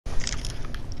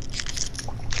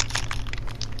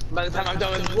By the time I'm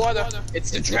done with the water,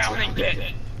 it's the drowning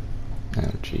bit. Oh,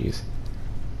 jeez.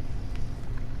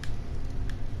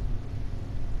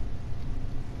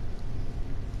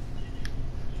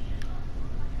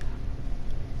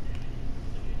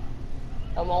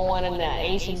 I'm on one of the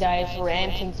Asian guys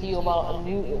ranting to you about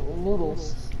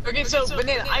noodles. Okay, so,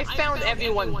 Banana, I found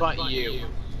everyone but you.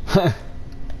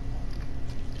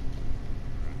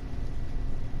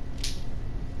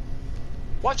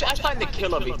 Watch, I find the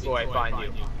killer before I find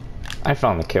you. I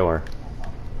found the killer.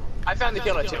 I found the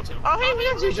killer too. Oh, hey, we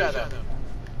next to each other.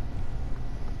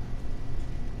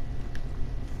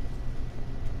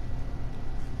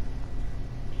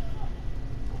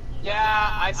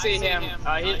 Yeah, I see him.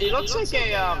 He looks like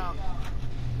a,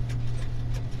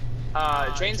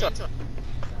 chainsaw.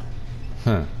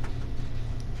 Huh.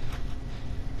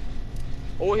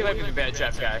 Oh, he might be the bad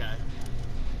chef guy.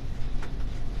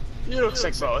 He looks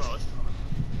like both.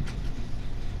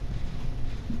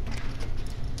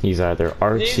 He's either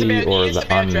Archie or the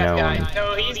unknown.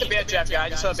 No, he's the bad chef guy. I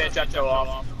just saw the bad chef go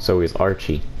off. So he's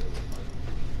Archie.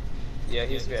 Yeah,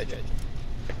 he's the bad chef.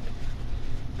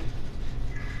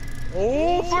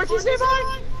 Oh, Forky's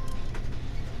nearby!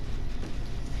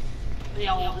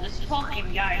 Yo, this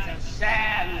fucking guy's a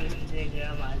savage,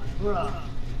 nigga. I'm like, bruh.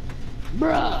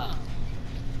 Bruh.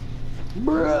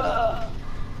 Bruh.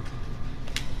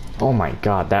 Oh my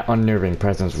god, that unnerving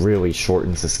presence really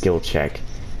shortens the skill check.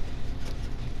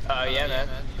 Yeah, man.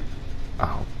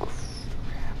 Oh, crap.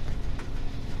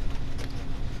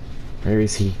 Where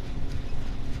is he?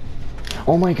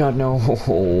 Oh my god,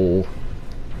 no.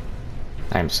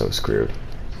 I'm so screwed.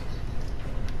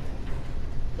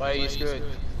 Why are you screwed?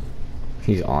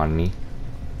 He's on me.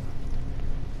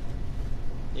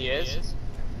 He is?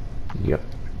 Yep.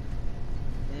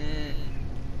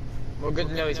 Well, good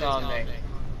to know he's not on me.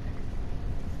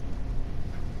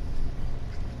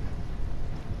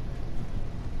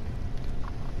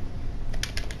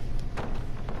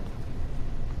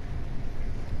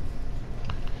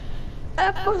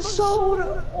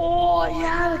 Episode. Oh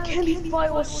yeah, the Kenny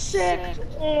fight was sick.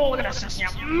 Oh, that's Where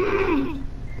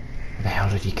the hell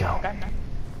did he go?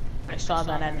 I saw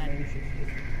that animation.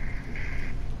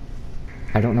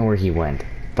 I don't know where he went,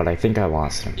 but I think I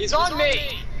lost him. He's on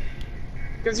me!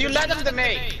 Because you led him to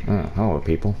me! Oh, hello,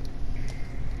 people.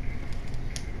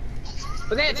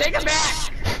 But then take him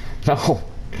back! No!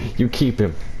 You keep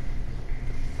him.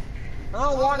 I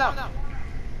don't want him!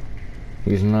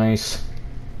 He's nice.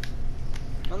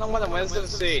 I don't want him. Where's the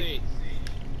receipt?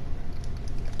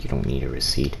 You don't need a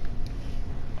receipt.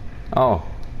 Oh.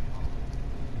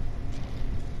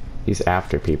 He's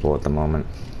after people at the moment.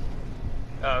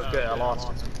 Oh, good. I lost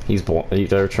him.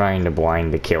 They're trying to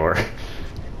blind the killer.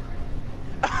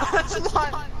 That's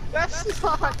not... That's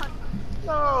not...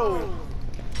 No!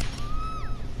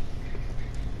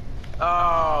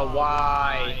 Oh,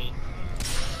 why?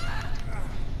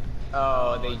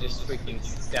 Oh, they just freaking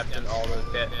stepped in all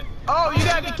of it. Oh, you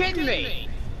gotta be kidding me!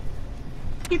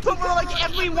 He put one on like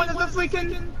every one of the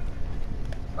freaking...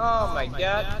 Oh my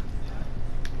god.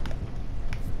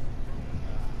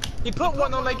 He put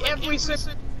one on like every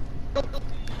single...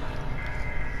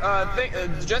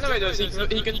 generators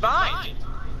he could find.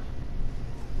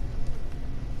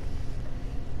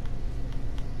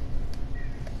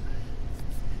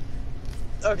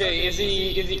 Okay, is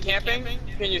he camping?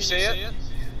 Can you see it?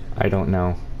 I don't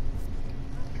know.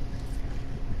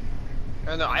 I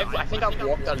don't know, I think I've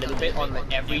walked a little bit on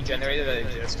like every generator that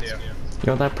exists here. You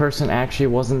know, that person actually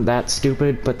wasn't that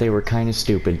stupid, but they were kind of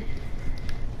stupid.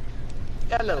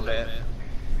 Yeah, a little bit.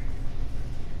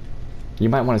 You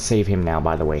might want to save him now,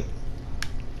 by the way.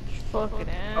 Fucking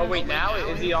ass. Oh wait, now?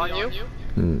 Is he on you?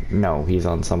 No, he's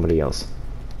on somebody else.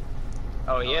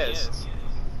 Oh, he is.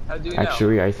 How do you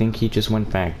Actually, I think he just went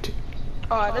back to...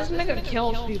 This nigga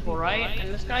kills people, right?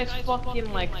 And this guy's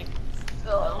fucking like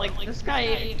this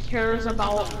guy cares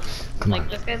about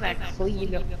this guy's like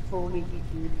clean fully,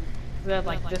 dude. That's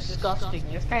like disgusting.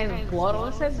 This guy's blood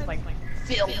on his head is like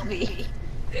filthy.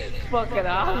 Fucking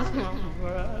awesome,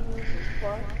 bro.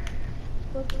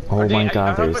 Oh my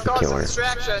god, there's the killer.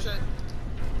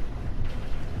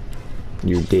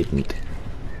 You didn't.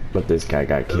 But this guy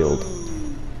got killed.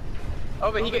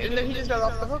 Oh, but he just got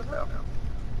off the hook though.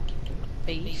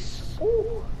 Face.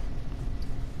 Ooh.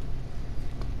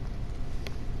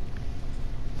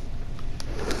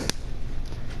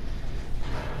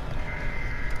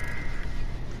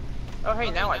 Oh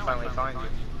hey, now I finally find you.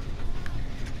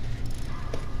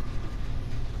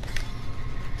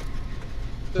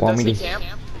 So Want does me he to...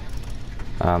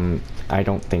 camp? I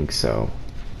don't think so.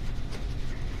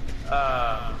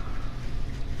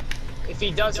 If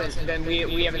he doesn't, then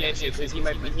we have an issue because he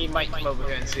might come over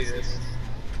here and see this.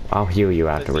 I'll heal you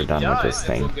after If we're he done with this does,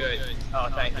 then thing. we're good. Oh,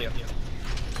 thank you.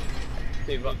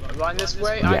 Okay, run this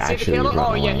way. Yeah, I see the actually, killer. run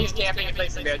Oh yeah, away. he's camping in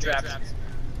place of bear traps.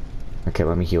 Okay,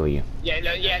 let me heal you. Yeah,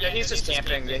 no, he's just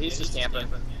camping. Yeah, he's just camping.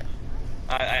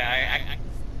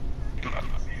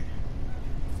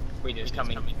 Wait, there's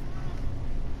coming.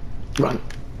 Run.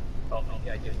 Oh,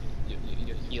 yeah,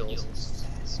 your heels.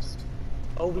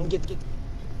 Oh, we can get.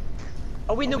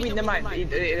 Oh, wait, no, never mind. He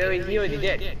already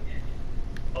did.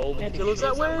 Oh, the killer's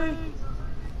that way.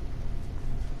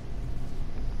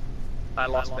 I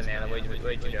lost banana. Where'd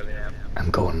you go, banana?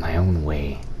 I'm going my own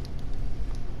way.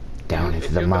 Down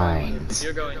into the mines. If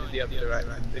you're going the other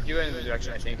direction, if you're in the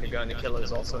direction I think you're going, the killer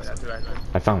is also in that direction.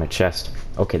 I found a chest.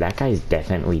 Okay, that guy's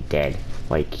definitely dead.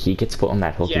 Like, he gets put on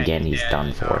that hook again, he's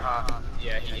done for.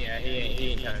 Yeah, he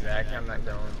ain't coming back. I'm not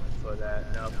going for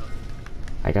that. Nope.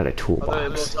 I got a Although it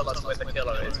will toolbox. tell us where the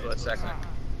killer is for a second.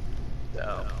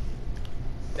 So,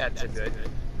 that's a good.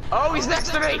 Oh, he's next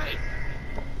to me!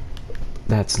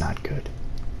 That's not good.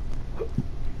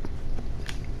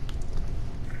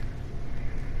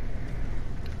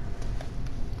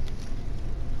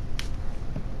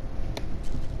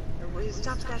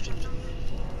 Stop scratching.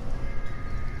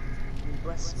 Your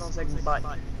breath smells like butt.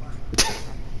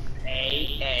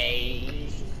 Hey,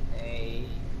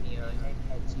 you know, I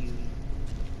pet you.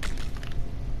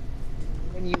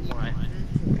 What do you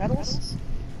want? Cuddles?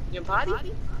 Your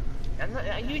potty?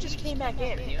 You just came back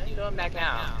in. You're going back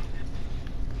out.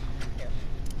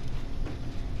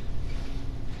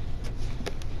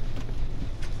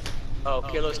 Oh,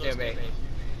 killer's near me.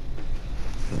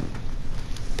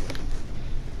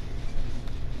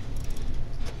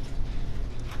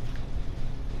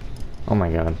 Oh my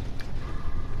god.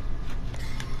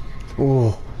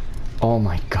 Oh. Oh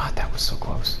my god, that was so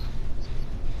close.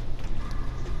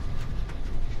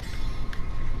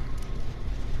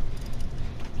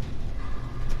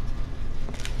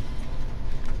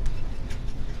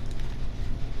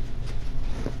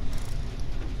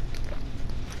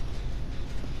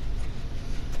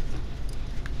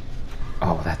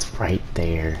 Oh, that's right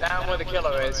there. Down where the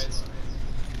killer is.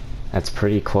 That's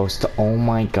pretty close to. Oh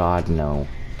my god, no.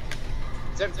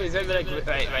 Is that like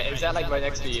right? Is that like right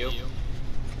next to you?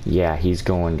 Yeah, he's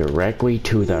going directly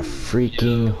to the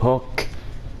freaking hook.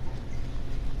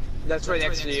 That's right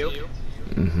next to you.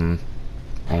 Mm-hmm.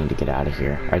 I need to get out of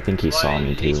here. I think he saw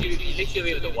me too. You think he'll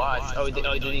be able to watch? Oh,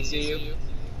 did he see you?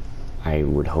 I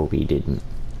would hope he didn't.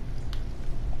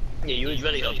 Yeah, you was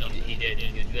really hoping he did.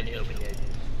 You was really hoping he did.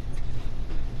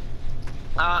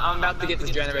 I'm about to get this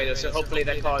generator, so hopefully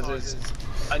that causes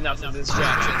enough of a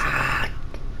distraction.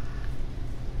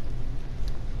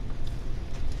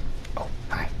 Oh,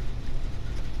 hi.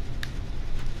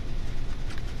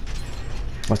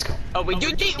 Let's go. Oh, wait,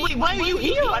 why are you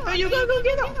here? I thought you were gonna go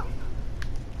get him.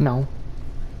 No.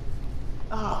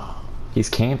 Oh. He's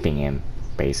camping him,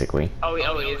 basically. Oh, he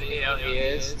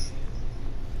is.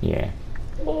 Yeah.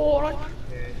 Lord.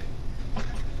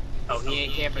 Oh, he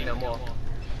ain't camping no more.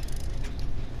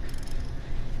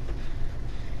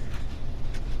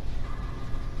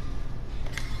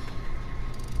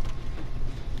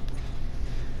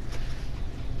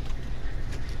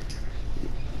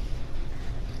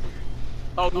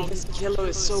 Oh, this killer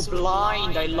is so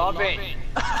blind. I love it.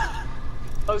 I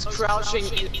was crouching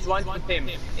in front of him,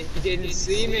 and he didn't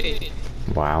see me.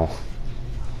 Wow.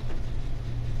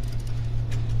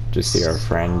 Just see our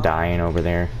friend dying over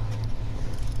there.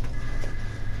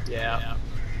 Yeah.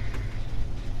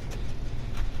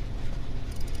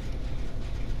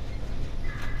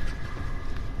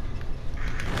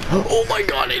 Oh my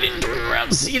god, I didn't turn around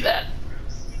to see that!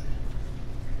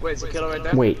 Wait, is the killer right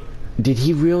there? Wait, did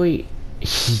he really?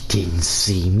 He didn't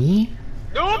see me?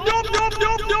 Nope.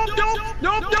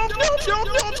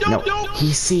 No,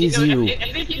 he sees you,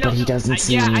 but he doesn't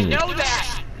see me. Yeah, I know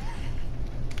that.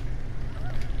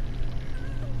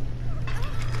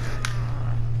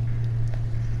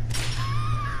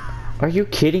 Are you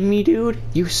kidding me, dude?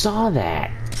 You saw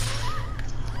that.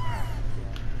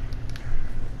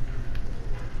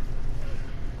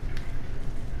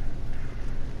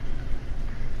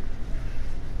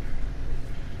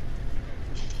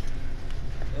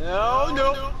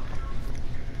 No.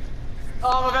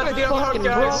 Oh, I'm about to get him Fucking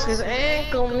hurt, broke guys. his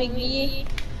ankle, Mickey.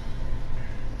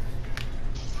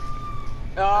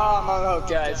 Oh, I'm on the hook,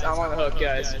 guys. I'm on the hook,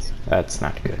 guys. That's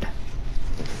not good.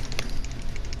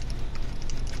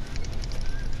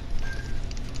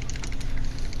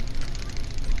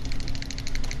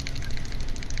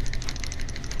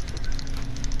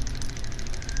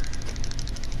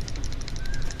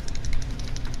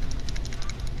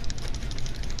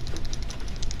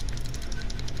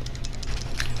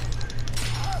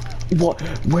 What?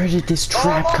 Where did this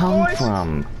trap come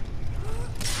from?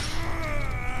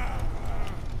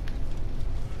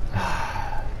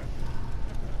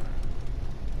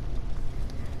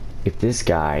 If this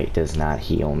guy does not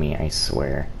heal me, I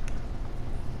swear.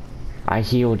 I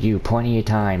healed you plenty of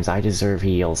times. I deserve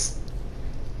heals.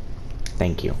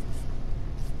 Thank you.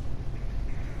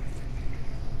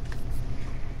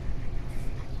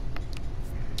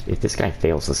 If this guy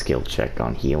fails the skill check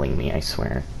on healing me, I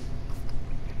swear.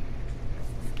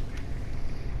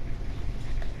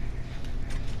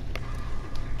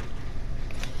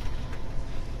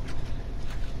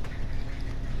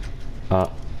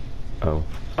 Oh.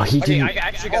 Oh, he didn't. I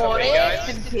actually got away,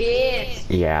 guys.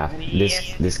 Yeah,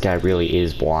 this guy really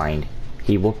is blind.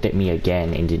 He looked at me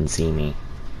again and didn't see me.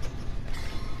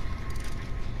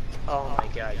 Oh my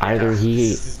god. Yeah.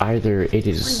 Either it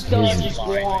is his.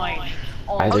 Blind.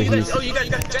 Either you he's. guys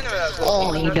got the generator.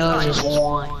 All he does is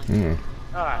whine.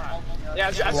 Alright. Yeah, I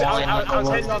was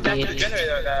heading on back to the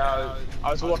generator that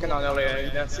I was working on earlier,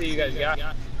 and I see you guys got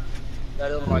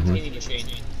that little martini machine.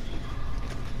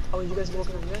 Oh, you guys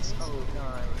working on this? Oh,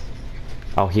 nice.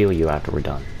 I'll heal you after we're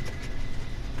done.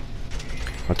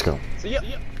 Let's go. So yeah.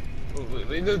 Don't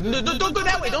go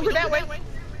that way. Don't go that way.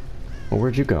 Well,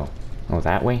 where'd you go? Oh,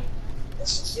 that way?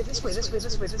 Yeah, this way.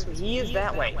 He is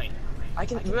that way. I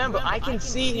can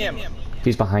see him.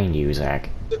 He's behind you, Zach.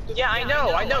 Yeah, I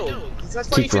know. That's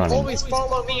why you should always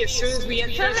follow me as soon as we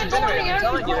enter the generator. I'm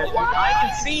telling you, I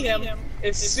can see him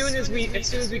as soon as we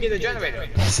get a generator.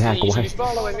 Zach, you should what? be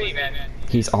following me, man.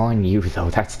 He's on you, though.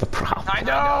 That's the problem. I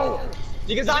know,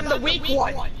 because I'm the weak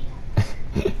one.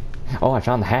 Oh, I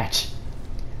found the hatch.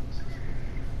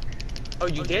 Oh,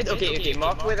 you did? Okay.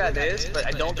 Mark where that is, but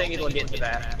I don't think it'll get to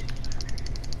that.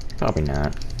 Probably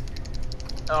not.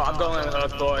 Oh, I'm going on the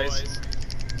hook, boys.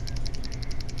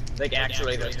 Like,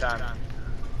 actually, this time.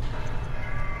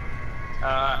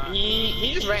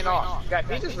 He just ran off. Guys,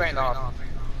 he just ran off.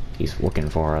 He's looking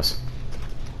for us.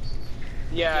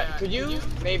 Yeah, could you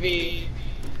maybe...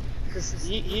 Because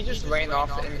he just ran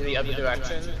off into the other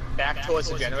direction, back towards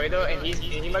the generator, and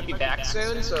he might be back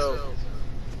soon, so...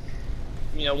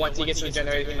 You know, once he gets to the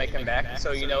generator, he might come back.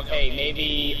 So, you know, hey,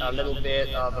 maybe a little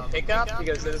bit of a pickup,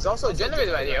 because there's also a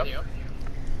generator right here.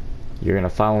 You're gonna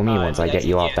follow me once I get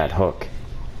you off that hook.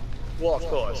 Well, of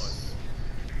course.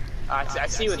 I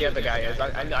see where the other guy is.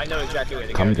 I know exactly where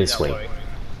the guy is. Come this way.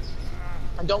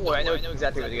 And don't worry, I know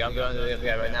exactly where the guy is. I'm going to the other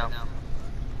guy right now.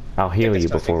 I'll heal you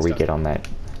before we get on that.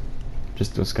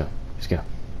 Let's go. Just go.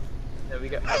 There we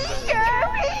go.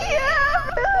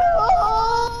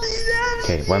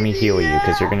 Okay, let me heal you,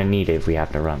 because you're gonna need it if we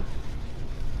have to run.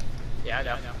 Yeah, I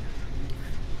know.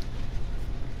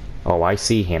 Oh, I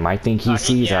see him. I think he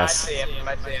sees us. I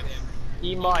see him.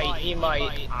 He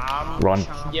might. Run.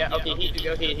 Yeah, okay,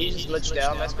 he just glitched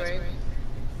out on my screen.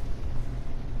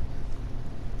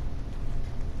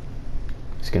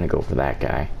 He's gonna go for that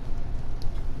guy.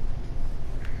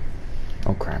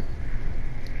 Oh, crap.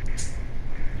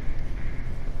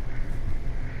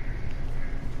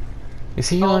 Is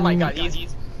he on? Oh my god, he's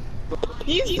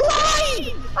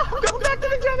blind! Go back to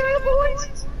the generator,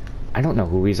 boys! I don't know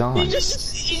who he's on. He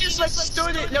just like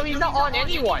stood it. No, he's not on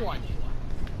anyone.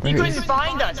 He Where couldn't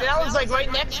find us, and I was like right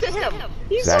next to him.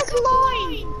 He's Zach. so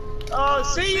blind! Oh,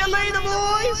 see you later,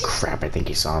 boys! Crap, I think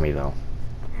he saw me, though.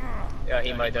 Yeah,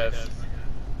 he might have.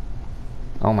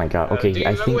 Oh my god, okay, Do you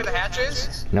I remember think... where the hatch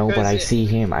is? No, but I 'Cause see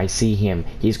him.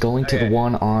 He's going to the Okay.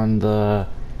 one on the...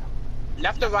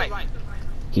 Left or right?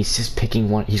 He's just picking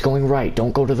one. He's going right.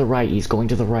 Don't go to the right. He's going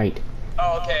to the right.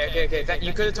 Oh, okay.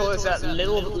 You could have told us that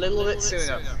little bit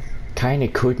sooner. Kinda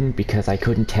couldn't because I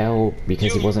couldn't tell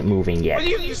because he wasn't moving yet. What do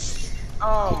you...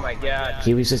 Oh my god.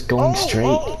 He was just going straight.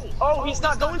 Oh, he's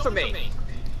not going for me.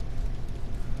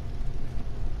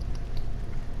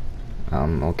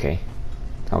 Okay.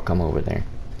 I'll come over there.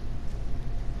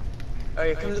 Oh,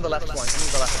 yeah, come to the left one.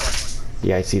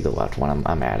 Yeah, I see the left one.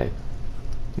 I'm at it.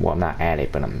 Well, I'm not at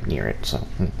it, but I'm near it, so...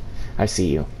 I see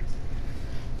you.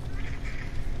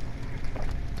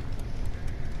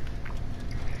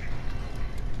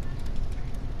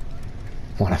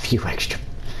 Want a few extra?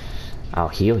 I'll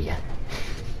heal you.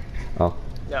 Oh.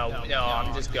 No,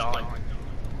 I'm just going.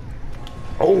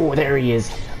 Oh, there he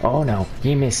is. Oh no,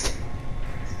 he missed.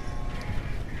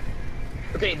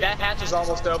 Okay, that hatch is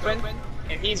almost open,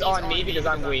 and he's on me because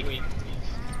I'm weak.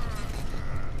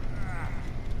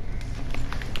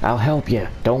 I'll help you.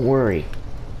 Don't worry.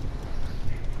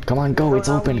 Come on, go. It's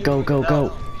open. Go.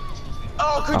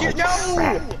 Oh, could you? No!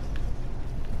 Crap.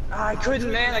 I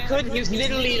couldn't, man. I couldn't. He was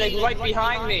literally like right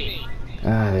behind me.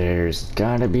 There's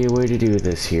gotta be a way to do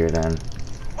this here then.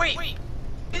 Wait!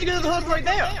 He's gonna the hook right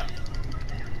there.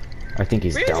 I think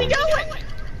he's Where dumb. is he going?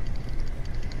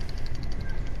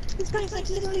 This guy's like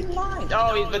literally blind.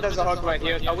 Oh, but there's a hook right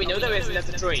here. Oh, we know there isn't. That's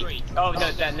a tree. Oh,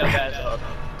 no, that is a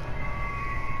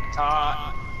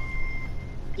hook.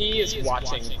 He is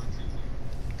watching.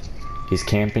 He's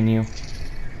camping you?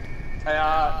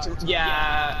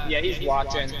 Yeah, he's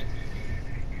watching.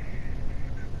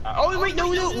 Oh, wait,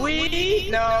 no,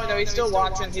 he's still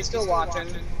watching. He's still watching.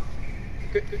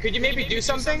 Could you maybe do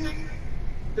something?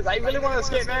 Because I really want to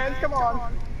escape, man. Come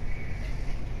on.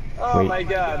 Oh Wait. my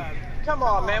god. Come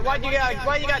on, man. Why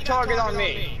you got target on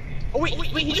me? Oh wait,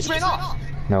 he just ran off.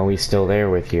 No, he's still there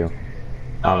with you.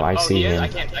 I see him. I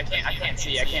can't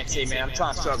see, man. I'm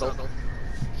trying to struggle.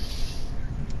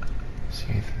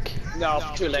 No,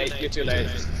 too late. You're too late.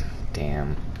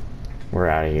 Damn. We're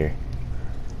out of here.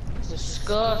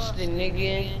 Disgusting,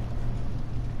 nigga.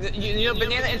 You know,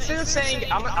 Banana, instead of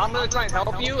saying, I'm gonna try and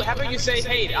help you, how about you say,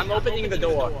 hey, I'm opening the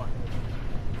door?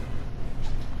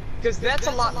 Because that's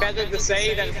a lot better to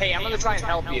say than, hey, I'm gonna try and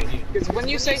help you. Because when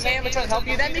you say, hey, I'm gonna try and help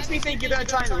you, that makes me think you're gonna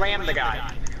try and ram the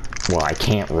guy. Well, I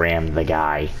can't ram the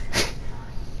guy.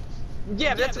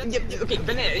 Yeah, but that's, yeah, okay,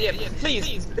 Banana, yeah,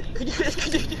 please, could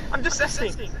you, I'm just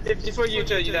asking, for you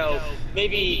to, you know,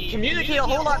 maybe communicate a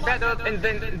whole lot better, and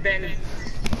then,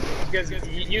 because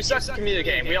you suck at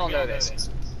communicating, we all know this.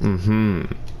 Mm-hmm.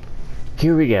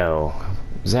 Here we go.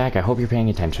 Zach, I hope you're paying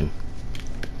attention.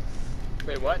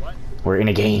 Wait, what? We're in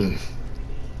a game.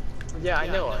 Yeah, I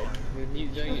know. You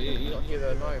don't hear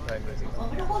the Mario Kart music.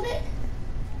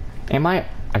 Am I?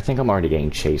 I think I'm already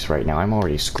getting chased right now. I'm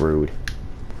already screwed.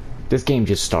 This game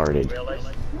just started. Really?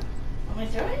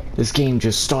 This game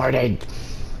just started.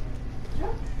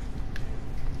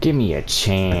 Give me a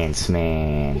chance,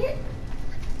 man.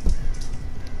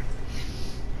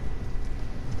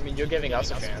 I mean, you're giving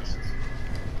us a chance.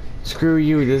 Screw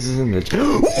you, this isn't the...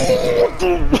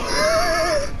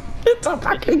 It's a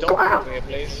fucking clown!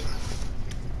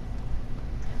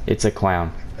 It's a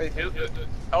clown. Wait, who?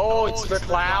 Oh, it's the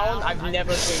clown? I've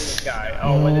never seen this guy.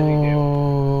 Oh, what did he do?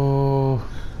 Oh.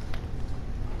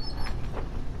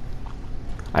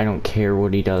 I don't care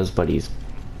what he does, but he's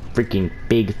freaking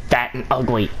big, fat, and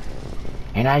ugly.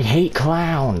 And I hate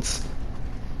clowns.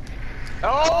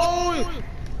 Oh!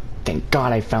 Thank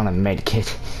God I found a med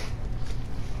kit.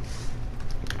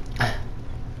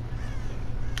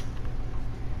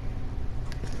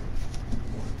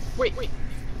 Wait.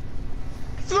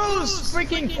 Throws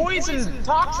freaking poison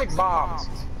toxic bombs.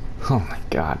 Oh my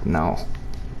God, no.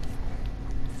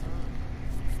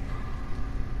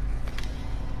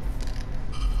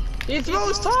 He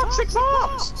throws toxic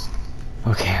bombs.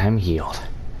 Okay, I'm healed.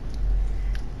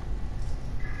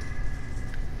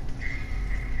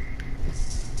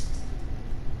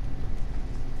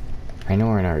 I know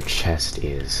where our chest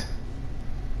is.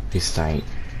 This night.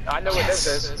 I know what this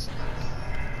is.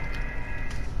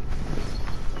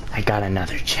 I got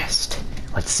another chest.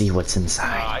 Let's see what's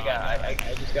inside. I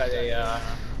just got a,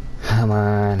 Come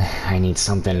on, I need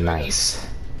something nice.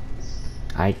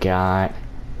 I got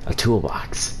a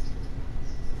toolbox.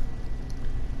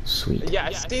 Sweet. Yeah,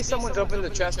 I see someone's opened the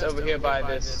chest over here by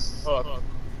this hook.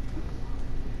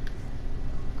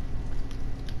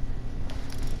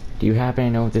 Do you happen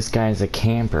to know if this guy is a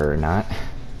camper or not?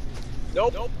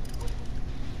 Nope.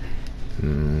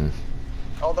 Hmm.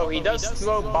 Although he does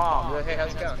throw bombs. Hey,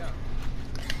 how's it going?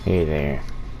 Hey there.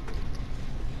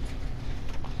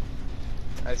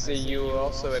 I see you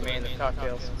also a man of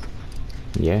cocktails.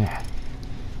 Yeah.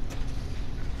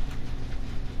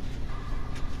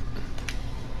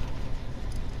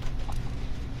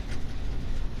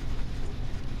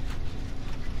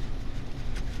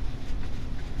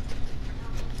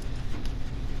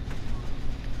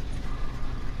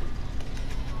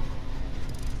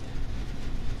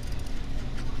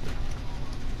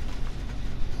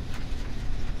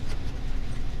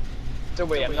 So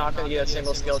wait, I'm not gonna get a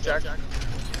single skill check?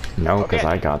 No, because Okay.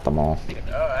 I got them all.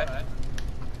 Alright.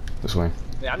 This way.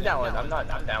 Yeah, I'm down with I'm down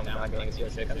with not getting a skill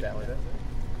check, I'm down with it.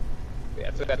 Yeah,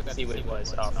 I forgot to see what it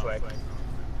was. Oh, frick.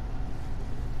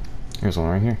 Here's one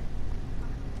right here.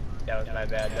 That was my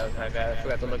bad, I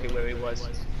forgot to look at where he was.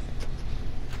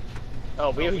 Oh,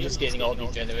 we were just getting all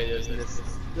these generators and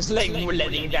just like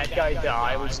letting that guy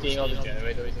die, we're just getting all the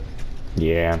generators.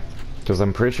 Yeah. Because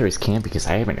I'm pretty sure he's camping because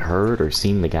I haven't heard or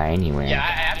seen the guy anywhere. Yeah,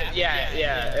 I haven't, yeah.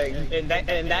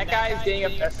 And that guy's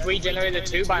getting a free generator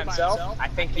too by himself. I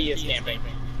think he is camping.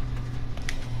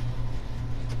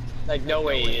 Like, no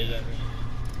way he isn't.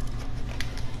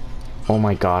 Oh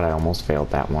my God, I almost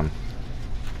failed that one.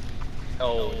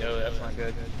 Oh, no, that's not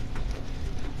good.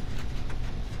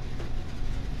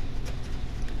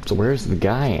 So where's the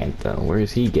guy at though? Where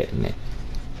is he getting it?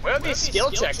 Where are these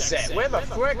skill checks at? Where the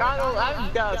frick? I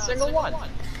haven't got a single one.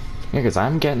 Yeah, because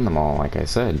I'm getting them all, like I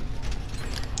said.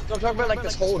 So I'm talking about like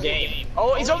this whole game.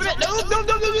 Oh, he's over there! No, no, no,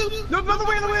 no, no, no, no, other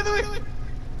way, other way, other way!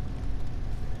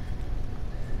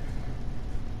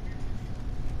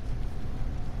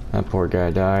 That poor guy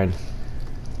died.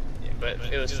 Yeah, but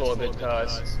it was for a good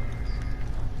cause.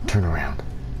 Turn around.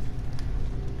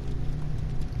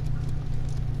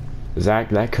 Zach,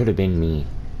 that could have been me.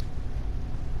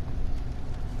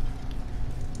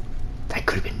 That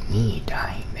could have been me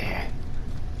dying there.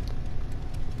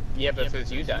 Yeah, but if it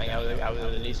was you dying, I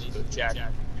would at least go check.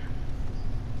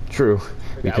 True.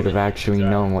 We I could have would- actually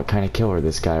known what kind of killer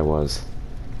this guy was.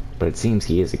 But it seems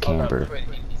he is a camper. Oh, no,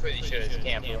 pretty sure it's a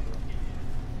camper.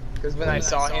 Because when I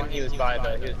saw him, he was by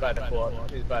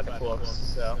the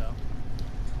corpse, so.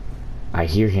 I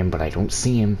hear him, but I don't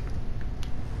see him.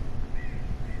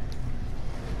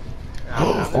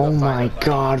 Oh my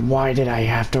god, why did I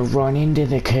have to run into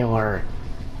the killer?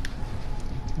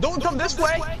 Don't come this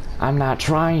way! I'm not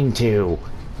trying to.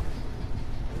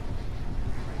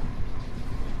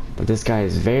 But this guy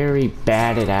is very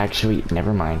bad at actually...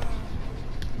 Never mind.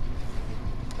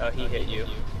 Oh, he hit you.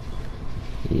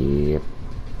 Yep.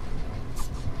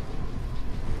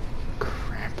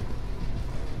 Crap.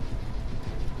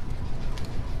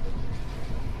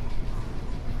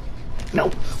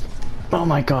 No! Oh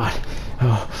my god.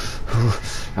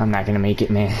 Oh, I'm not gonna make it,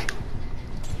 man.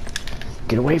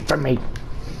 Get away from me.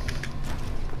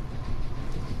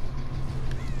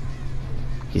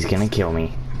 He's gonna kill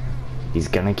me. He's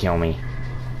gonna kill me.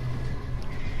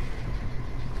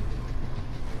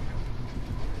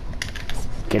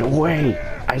 Get away!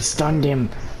 I stunned him.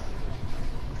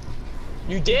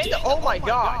 You did? Oh my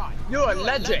god! You're a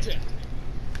legend!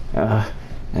 I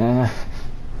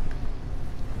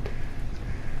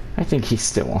think he's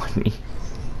still on me.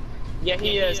 Yeah,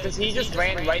 he is, because he just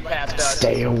ran right past us.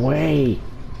 Stay away!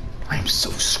 I'm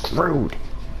so screwed.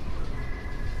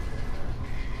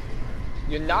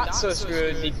 You're not so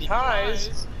screwed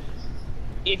because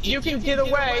if you can get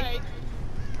away,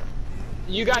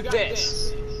 you got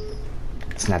this.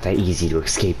 It's not that easy to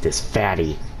escape this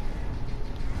fatty.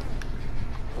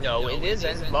 No, it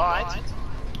isn't, but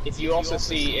if you also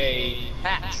see a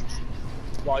hatch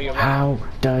while you're running. How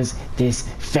does this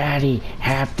fatty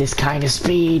have this kind of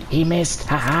speed? He missed.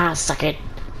 Haha, suck it.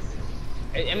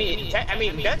 I mean,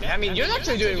 you're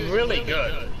actually doing really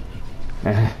good.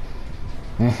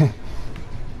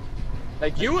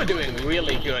 Like, you were doing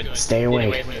really good. Stay getting away.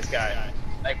 away from this guy.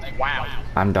 Like, wow.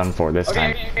 I'm done for this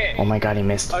time. Okay. Oh my god, he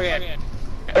missed. Okay.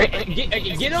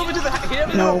 Get over to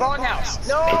the No. barn house.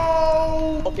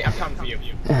 No. Okay, I'm coming for you.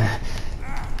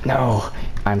 No,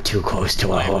 I'm too close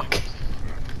to a hook.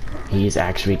 He's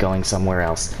actually going somewhere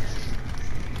else.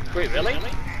 Wait, really?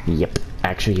 Yep.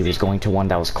 Actually, he was going to one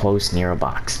that was close near a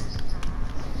box.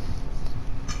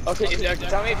 Okay,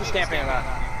 tell me if he's camping or not.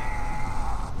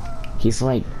 He's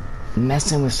like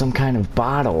messing with some kind of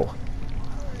bottle.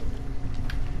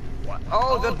 What?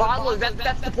 Oh, the bottle.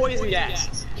 That's the poison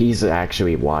gas. He's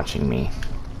actually watching me.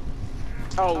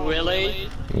 Oh, really?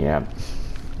 Yep.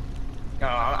 No,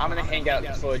 I'm gonna hang out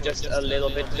for just a little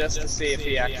bit, just to see if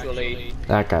he actually.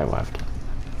 That guy left.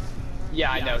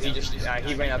 Yeah, I know. He just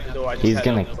he ran out the door. I just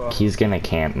He's gonna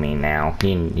camp me now.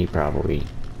 He probably.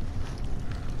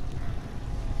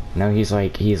 No, he's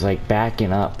like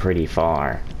backing up pretty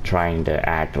far, trying to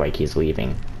act like he's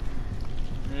leaving.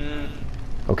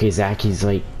 Okay, Zach, he's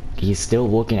still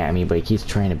looking at me, but he's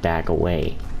trying to back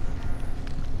away.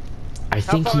 I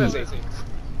think How far is he?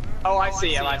 Oh, I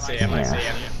see him. I see him. I see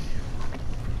him.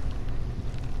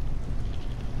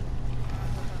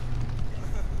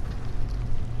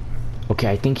 Okay,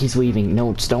 I think he's leaving.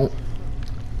 No, don't.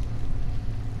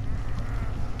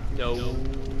 No.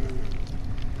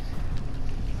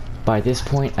 By this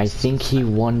point, I think he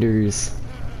wonders.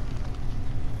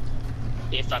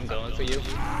 If I'm going for you.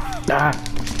 Ah!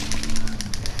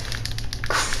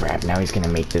 Crap, now he's gonna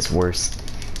make this worse.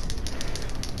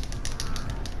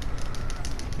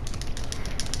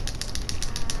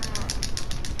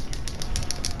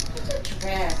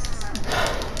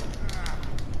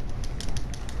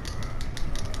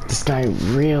 This guy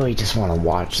really just want to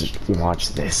watch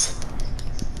this.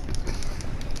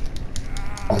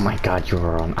 Oh my god, you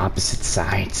are on opposite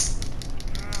sides.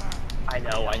 I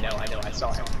know. I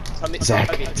saw him. Zach,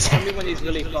 Tell me when he's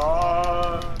really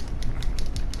far.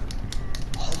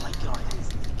 Oh my god.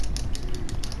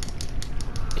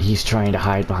 He's trying to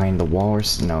hide behind the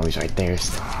walls. No, he's right there.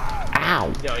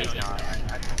 Ow! No, he's not.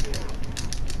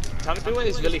 Tell me when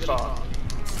he's really far.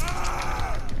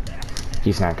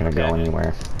 He's not gonna go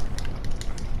anywhere.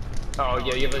 Oh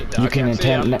yeah, you have a You can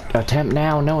attempt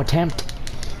now. No, attempt.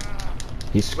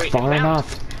 He's Wait, far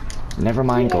enough. Never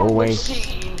mind, go away.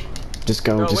 Just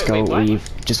go, just go, leave.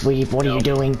 Just leave, what are you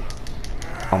doing?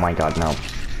 Oh my god, no.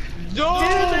 No,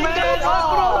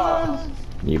 man!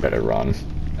 You better run.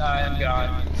 I'm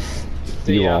gone.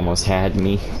 You almost had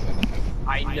me.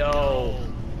 I know.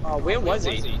 Oh, where was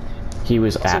he? He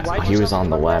was on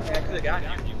the left.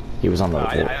 He was on the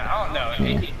left. I don't know.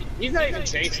 Yeah. He's not even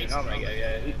chasing. Oh my god,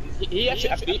 yeah. He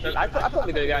actually beat me. I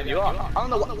probably could have gotten you off. I don't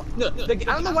know what. No, I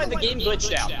don't know why the game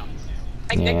glitched out.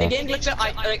 The game glitched out.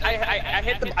 I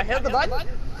hit the button,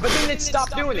 but then it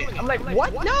stopped doing it. I'm like,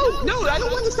 what? No, I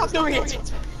don't want to stop doing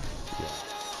it.